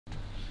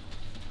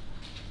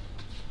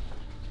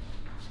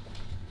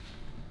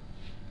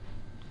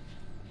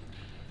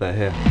they're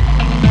here.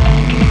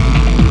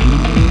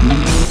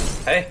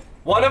 Hey.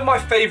 One of my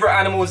favourite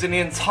animals in the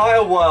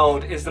entire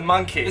world is the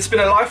monkey. It's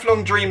been a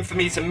lifelong dream for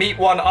me to meet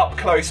one up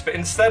close, but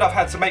instead I've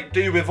had to make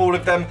do with all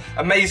of them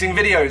amazing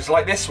videos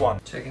like this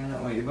one. Checking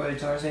out what your buddy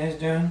Tarzan is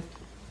doing.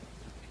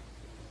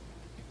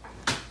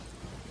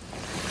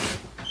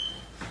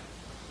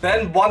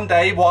 Then one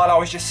day, while I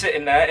was just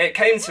sitting there, it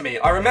came to me.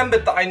 I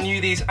remembered that I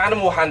knew these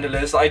animal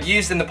handlers that I'd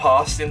used in the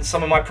past in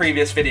some of my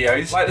previous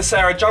videos, like the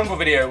Sarah Jungle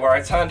video where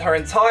I turned her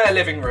entire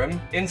living room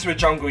into a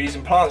jungle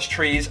using plants,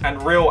 trees,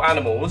 and real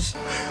animals.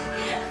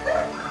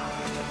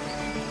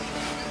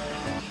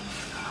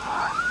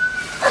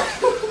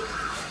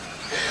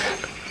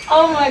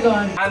 Oh my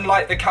god. And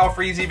like the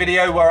Calfreezy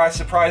video where I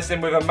surprised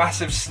him with a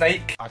massive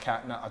snake. I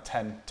can't, no,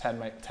 10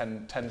 triggered,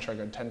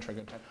 10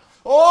 triggered, 10.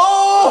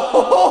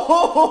 Oh!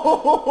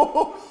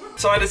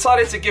 So I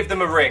decided to give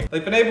them a ring.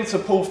 They've been able to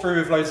pull through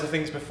with loads of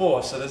things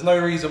before, so there's no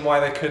reason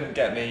why they couldn't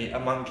get me a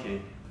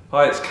monkey.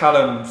 Hi, it's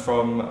Callum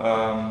from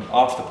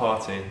After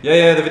Party.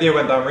 Yeah, the video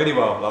went down really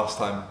well last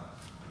time.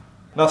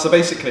 No, so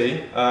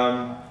basically,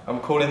 I'm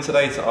calling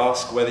today to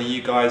ask whether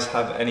you guys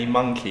have any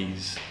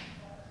monkeys.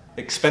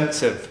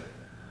 Expensive.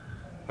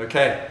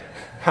 Okay,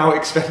 how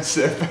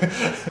expensive?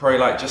 Probably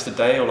like just a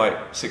day or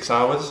like 6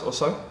 hours or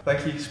so.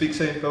 Thank you, speak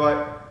soon,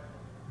 bye-bye.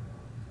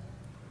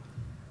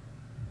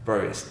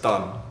 Bro, it's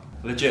done.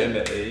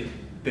 Legitimately,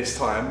 this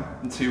time,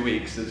 in 2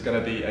 weeks, there's gonna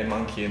be a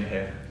monkey in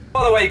here.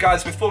 By the way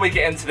guys, before we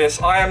get into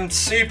this, I am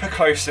super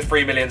close to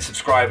 3 million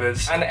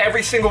subscribers, and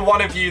every single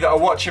one of you that are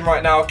watching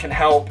right now can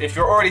help. If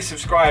you're already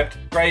subscribed,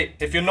 great.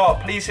 If you're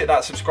not, please hit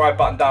that subscribe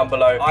button down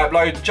below. I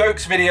upload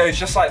jokes videos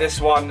just like this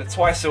one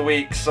twice a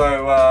week,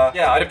 so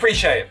yeah, I'd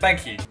appreciate it.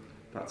 Thank you.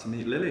 About to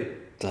meet Lily.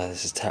 Oh,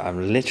 this is terrible.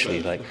 I'm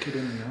literally like,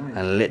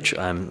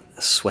 I'm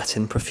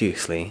sweating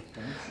profusely.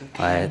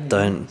 I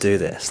don't do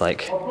this,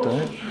 like.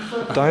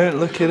 Don't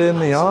look it in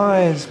the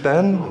eyes,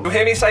 Ben. You'll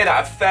hear me say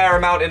that a fair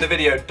amount in the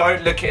video,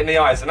 don't look it in the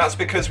eyes, and that's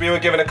because we were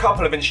given a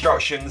couple of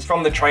instructions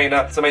from the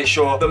trainer to make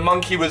sure the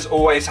monkey was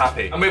always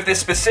happy. And with this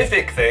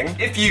specific thing,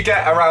 if you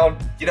get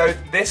around, you know,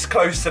 this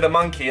close to the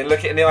monkey and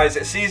look it in the eyes,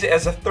 it sees it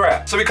as a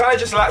threat. So we kind of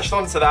just latched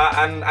onto that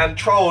and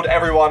trolled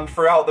everyone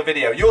throughout the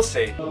video. You'll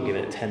see. I'll give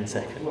it 10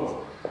 seconds,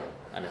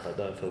 and if I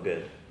don't feel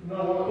good,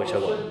 which I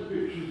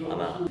won't,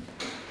 I'm out.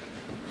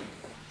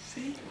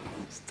 See?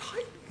 It's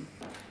tight.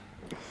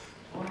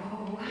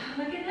 Oh,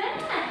 look at that.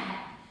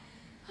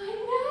 I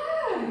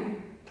know.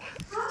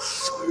 That's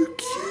so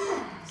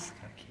cute. So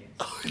cute.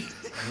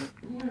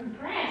 You're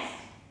impressed.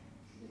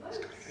 It's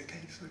going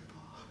okay so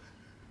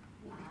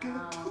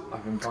far.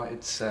 I've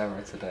invited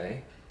Sarah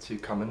today to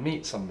come and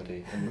meet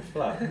somebody in the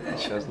flat.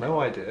 She has no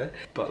idea,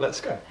 but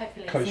let's go.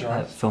 Hopefully. Close your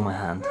eyes. Feel my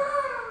hand.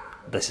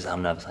 This is how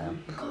nervous I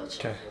am.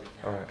 Okay,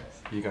 alright,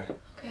 you go.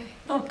 Okay.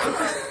 Oh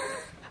god.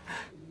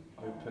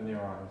 Open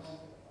your eyes.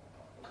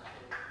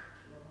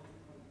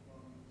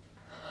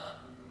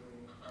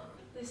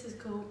 This is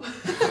cool.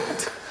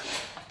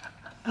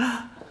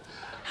 I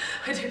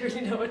don't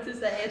really know what to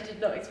say. I did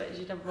not expect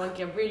you to have a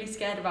monkey. I'm really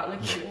scared about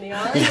looking in the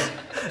eyes.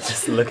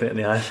 Just looking at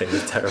the eye thing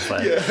is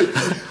terrifying. Yeah.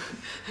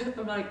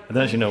 I'm like, I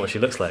don't actually know what she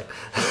looks like.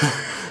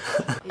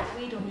 it's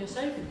weed on your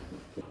sofa.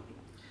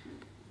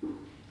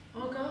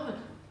 Oh god.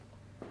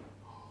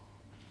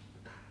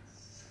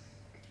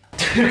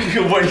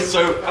 Wait,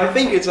 so I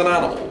think it's an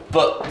animal,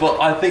 but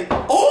I think.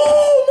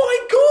 Oh my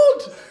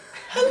god!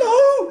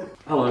 Hello.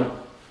 Hello.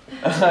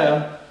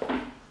 Hiya.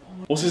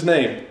 What's his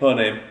name? Her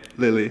name?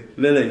 Lily.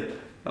 Lily.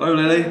 Hello,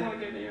 Lily. Oh, I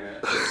didn't hear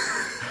it.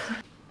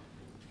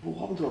 What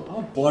happened to a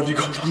bum? Why have you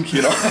got monkey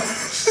in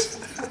eyes?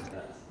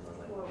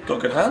 Got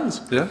good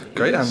hands. Yeah,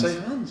 great hands. Safe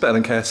hands. Better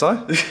than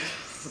KSI.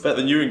 Better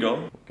than you and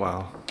Goal.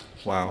 Wow.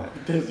 Wow.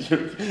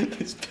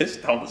 It's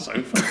pissed down the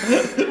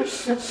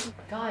sofa.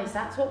 Guys,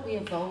 that's what we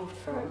evolved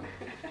from.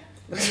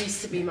 We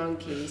used to be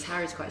monkeys.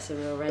 Harry's quite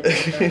similar already.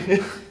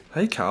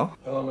 Hey Cal.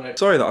 Hello, mate.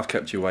 Sorry that I've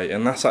kept you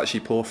waiting. That's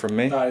actually poor from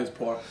me. That is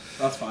poor.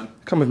 That's fine.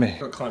 Come with me.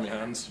 Got clammy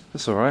hands.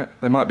 That's alright.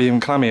 They might be even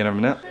clammy in a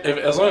minute.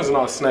 As long as it's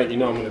not a snake, you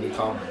know I'm going to be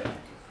calm.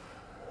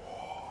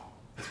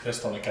 It's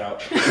pissed on the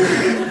couch.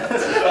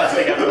 I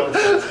think everyone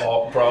says,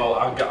 oh, bro,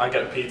 I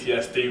get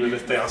PTSD with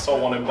this thing. I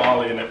saw one in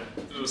Bali and it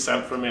was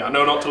sent from me. I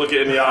know not to look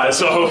it in the eye,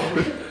 so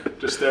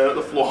just stare at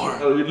the floor.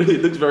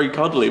 It looks very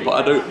cuddly,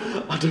 but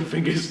I don't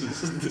think it's.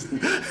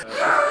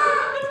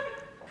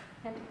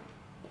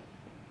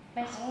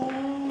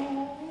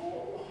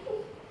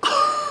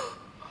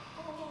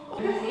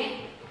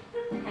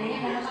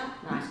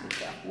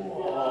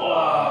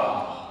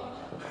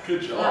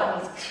 Good job.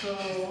 That was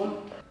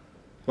cool.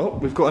 Well,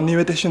 we've got a new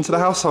addition to the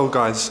household,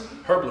 guys.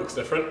 Herb looks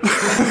different.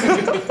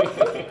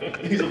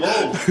 He's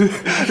evolved.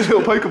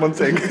 Little Pokemon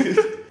thing.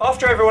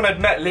 After everyone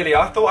had met Lily,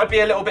 I thought I'd be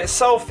a little bit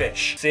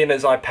selfish, seeing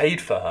as I paid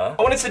for her.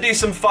 I wanted to do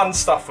some fun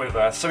stuff with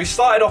her, so we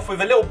started off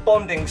with a little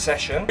bonding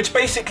session, which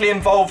basically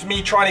involved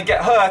me trying to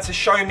get her to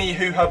show me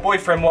who her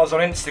boyfriend was on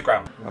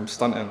Instagram. I'm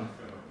stunting.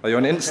 Are you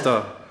on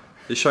Insta?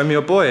 You show me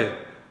your boy.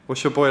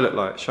 What's your boy look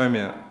like? Show me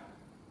it.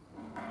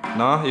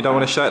 No, you don't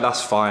want to show it?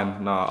 That's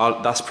fine. No,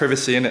 that's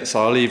privacy in it,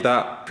 so I'll leave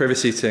that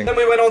privacy thing. Then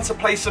we went on to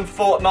play some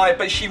Fortnite,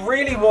 but she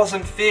really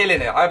wasn't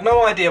feeling it. I have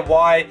no idea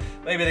why.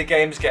 Maybe the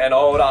game's getting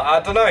old. I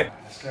don't know.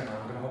 Let's go, man.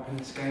 We're gonna hop in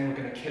this game. We're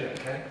gonna kill it,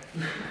 okay?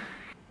 We're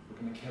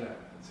gonna kill it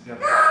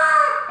together.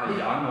 Yeah,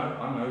 I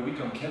know. We're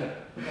gonna kill it.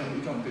 We're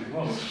gonna do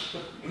well.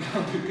 We're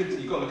gonna do good.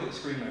 You gotta look at the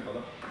screen, though,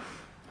 brother.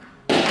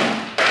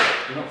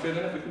 You're not feeling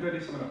it? We can go do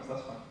something else.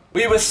 That's fine.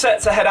 We were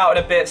set to head out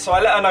in a bit, so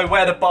I let her know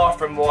where the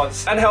bathroom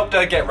was and helped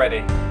her get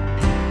ready.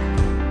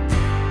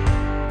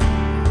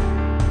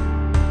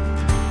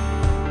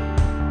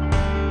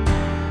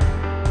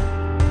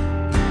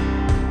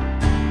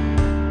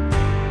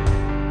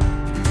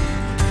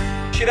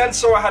 She then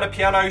saw I had a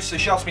piano, so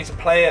she asked me to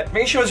play it. I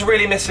think she was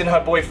really missing her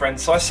boyfriend,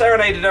 so I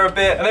serenaded her a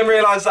bit and then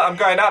realised that I'm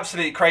going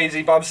absolutely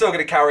crazy, but I'm still going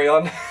to carry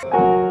on.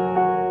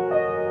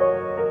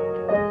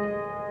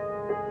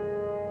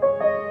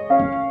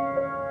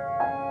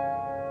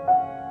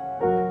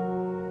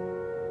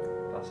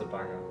 That's a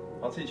banger.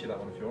 I'll teach you that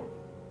one if you want.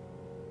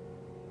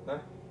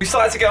 No? We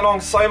started to get along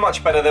so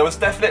much better. There was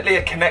definitely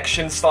a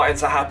connection starting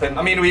to happen.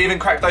 I mean, we even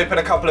cracked open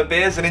a couple of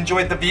beers and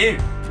enjoyed the view.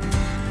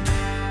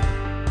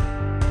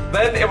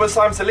 Then it was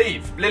time to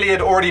leave. Lily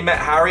had already met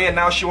Harry and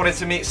now she wanted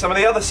to meet some of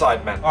the other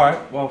Sidemen.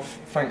 Alright, well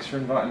thanks for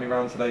inviting me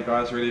around today,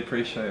 guys. Really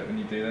appreciate it when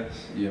you do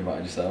this. You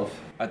invited yourself?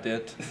 I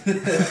did.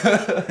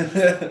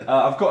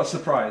 I've got a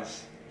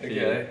surprise.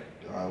 Okay.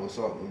 Alright, what's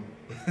up then?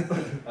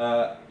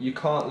 You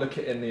can't look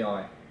it in the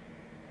eye.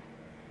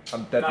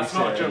 I'm deadly That's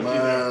not a serious. joke.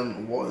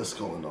 Man, what is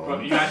going on?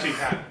 But you actually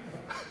can.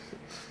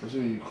 What do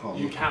you mean you can't?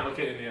 You can't look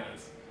it in the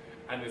eyes.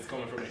 And it's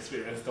coming from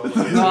experience, don't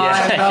look it.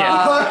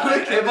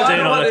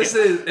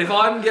 If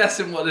I'm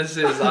guessing what this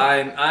is, I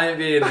ain't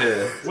being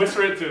here.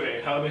 Whisper it to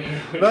me. How do you...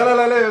 No.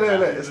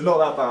 It's not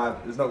that bad.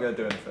 It's not going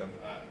to do anything.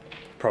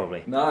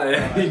 Probably. No,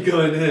 yeah, you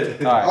go in here.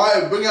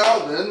 Alright, bring it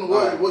out then.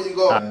 What you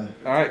got?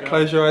 Alright,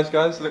 close your eyes,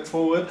 guys. Look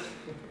forward.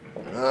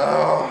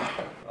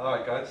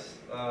 Alright, guys.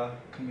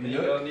 Can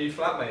you got a new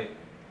flatmate?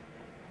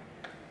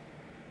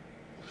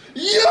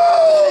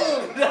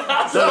 Yo!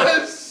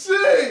 That's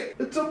sick!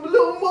 It's a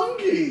little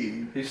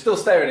monkey! He's still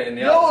staring it in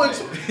the No,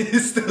 eyes.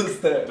 He's still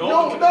staring.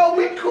 No,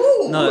 we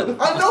cool! No,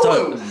 I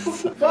know him!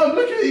 Fam,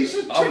 look at it, he's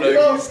just I'm checking looking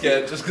out.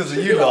 scared just because of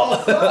you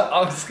lot.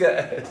 I'm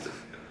scared.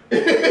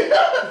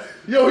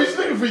 Yo, he's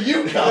looking for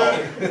you, Cal.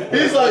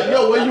 He's like,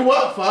 yo, where you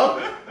at,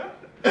 fam?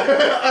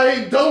 I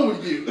ain't done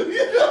with you.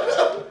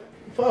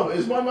 Fam,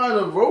 is my man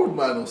a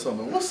roadman or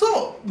something? What's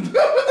up?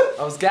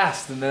 I was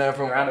gassed and then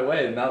everyone ran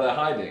away and now they're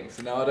hiding.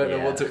 So now I don't know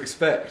what to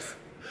expect.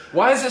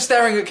 Why is it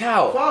staring at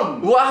Cal?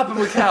 Fam. What happened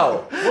with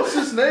Cal? What's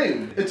his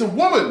name? It's a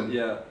woman.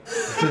 Yeah.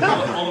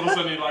 All of a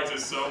sudden he likes it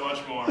so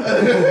much more.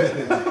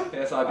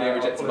 Yes, I'm being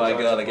rejected by a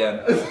girl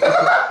again.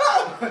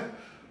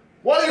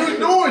 Why are you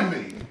ignoring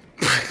me?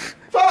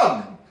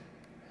 Fam!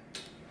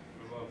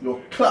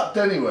 You're clapped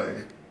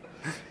anyway.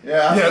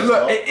 Yeah,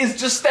 Look, it is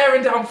just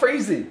staring down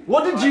Freezy.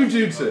 What did you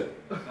do to it?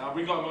 Nah,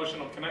 we got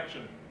emotional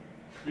connection.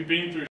 We've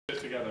been through shit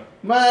together.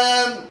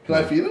 Man, can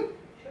I feel him?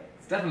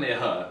 It's definitely a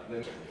her.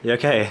 You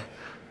okay?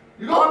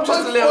 I'm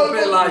just a little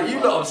bit like, you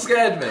lot have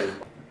scared me.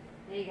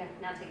 There you go,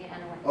 now take your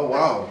hand away. Oh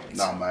wow.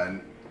 Nah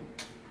man.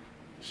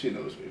 She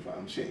knows me,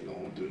 fam. She ain't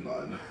gonna do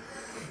nothing.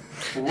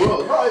 For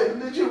real. Right,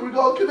 legit, we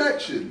got a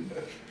connection.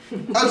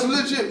 That's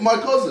legit my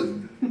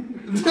cousin.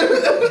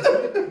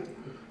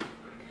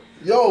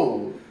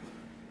 Yo.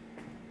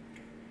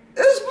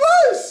 It's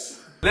bliss!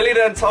 Lily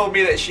then told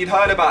me that she'd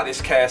heard about this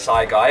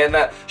KSI guy and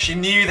that she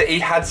knew that he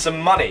had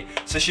some money.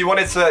 So she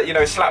wanted to, you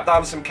know, slap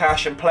down some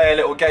cash and play a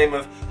little game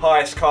of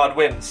highest card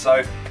wins.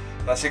 So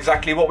that's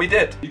exactly what we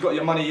did. You got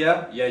your money,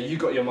 yeah? Yeah, you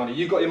got your money.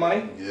 You got your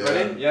money? Yeah.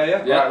 Ready?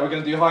 Yeah. Right, we're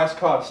going to do highest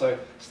card. So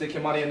stick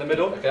your money in the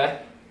middle. Okay.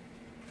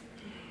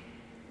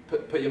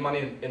 Put your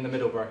money in the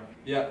middle, bro.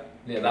 Yeah.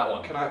 Yeah, that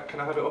one. Can I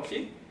have it off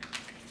you?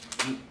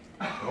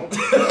 Oh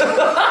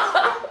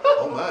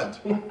man.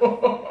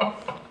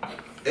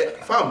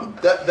 Fam,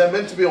 they're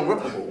meant to be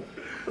unrippable.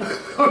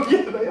 Oh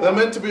yeah, They're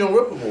meant to be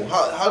unrippable.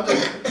 How did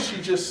she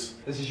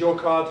just... This is your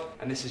card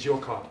and this is your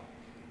card.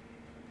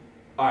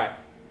 Alright,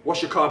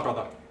 what's your card,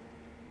 brother?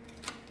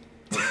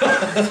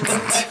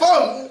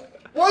 Fam,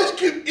 why is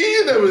keep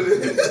eating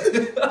everything?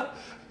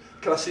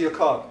 Can I see your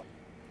card?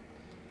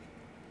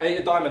 8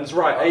 of diamonds,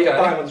 right, 8 of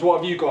diamonds, what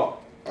have you got?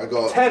 I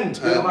got 10,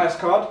 you're the highest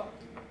card.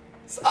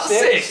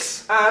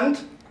 6 and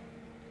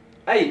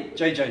 8,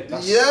 JJ.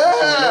 That's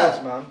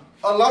yours, man.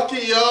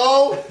 Unlucky,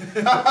 yo!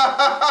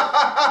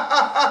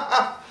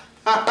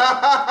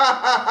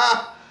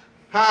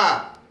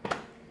 Ha!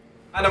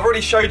 And I've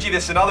already showed you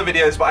this in other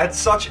videos, but I had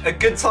such a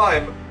good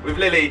time with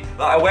Lily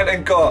that I went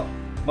and got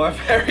my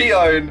very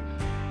own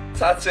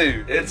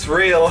tattoo. It's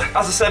real.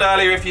 As I said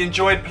earlier, if you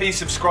enjoyed, please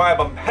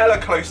subscribe. I'm hella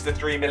close to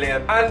 3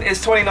 million. And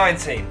it's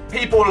 2019.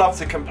 People love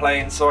to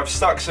complain, so I've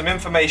stuck some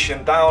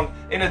information down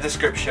in the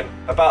description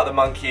about the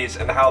monkeys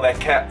and how they're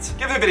kept.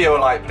 Give the video a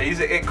like, please.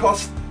 It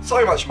costs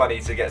so much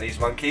money to get these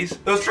monkeys.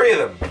 There was 3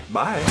 of them.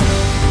 Bye.